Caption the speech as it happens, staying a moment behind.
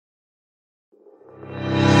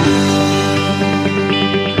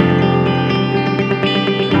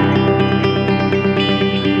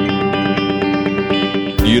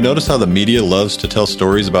you notice how the media loves to tell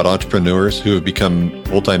stories about entrepreneurs who have become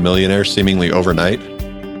multimillionaires seemingly overnight?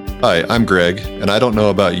 Hi, I'm Greg, and I don't know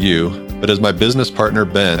about you, but as my business partner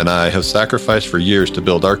Ben and I have sacrificed for years to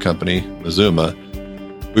build our company, Mazuma,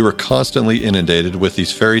 we were constantly inundated with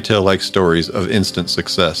these fairy tale-like stories of instant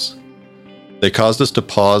success. They caused us to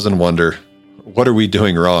pause and wonder, what are we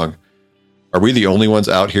doing wrong? Are we the only ones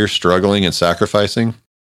out here struggling and sacrificing?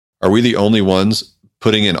 Are we the only ones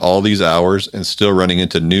putting in all these hours and still running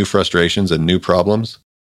into new frustrations and new problems?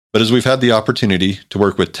 But as we've had the opportunity to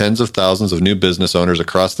work with tens of thousands of new business owners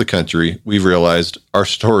across the country, we've realized our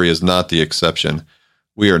story is not the exception.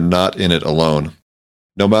 We are not in it alone.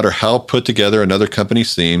 No matter how put together another company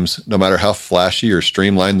seems, no matter how flashy or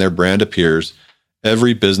streamlined their brand appears,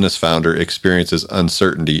 every business founder experiences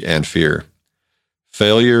uncertainty and fear.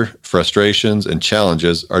 Failure, frustrations, and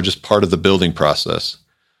challenges are just part of the building process.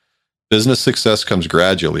 Business success comes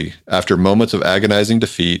gradually, after moments of agonizing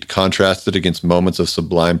defeat contrasted against moments of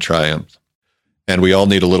sublime triumph. And we all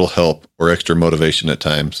need a little help or extra motivation at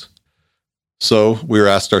times. So we were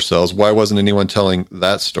asked ourselves, why wasn't anyone telling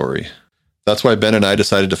that story? That's why Ben and I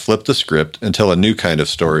decided to flip the script and tell a new kind of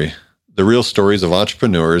story. The real stories of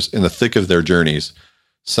entrepreneurs in the thick of their journeys,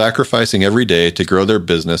 sacrificing every day to grow their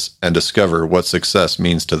business and discover what success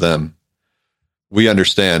means to them. We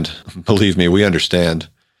understand, believe me, we understand,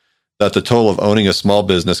 that the toll of owning a small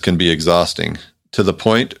business can be exhausting, to the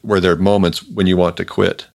point where there are moments when you want to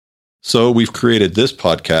quit. So we've created this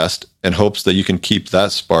podcast in hopes that you can keep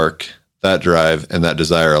that spark, that drive, and that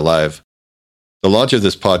desire alive. The launch of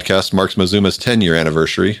this podcast marks Mazuma's 10-year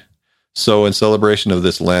anniversary. So in celebration of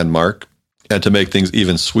this landmark, and to make things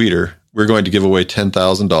even sweeter, we're going to give away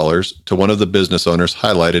 $10,000 to one of the business owners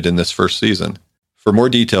highlighted in this first season. For more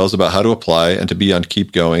details about how to apply and to be on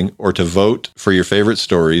Keep Going, or to vote for your favorite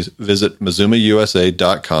stories, visit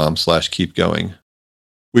mazumausa.com/keepgoing.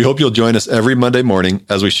 We hope you'll join us every Monday morning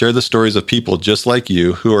as we share the stories of people just like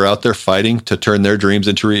you who are out there fighting to turn their dreams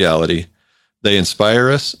into reality. They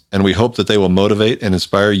inspire us, and we hope that they will motivate and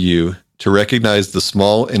inspire you to recognize the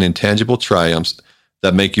small and intangible triumphs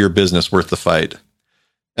that make your business worth the fight.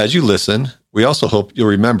 As you listen, we also hope you'll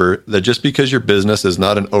remember that just because your business is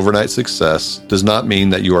not an overnight success does not mean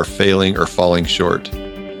that you are failing or falling short.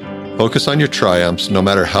 Focus on your triumphs, no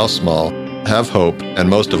matter how small, have hope, and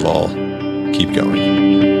most of all, keep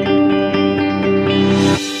going.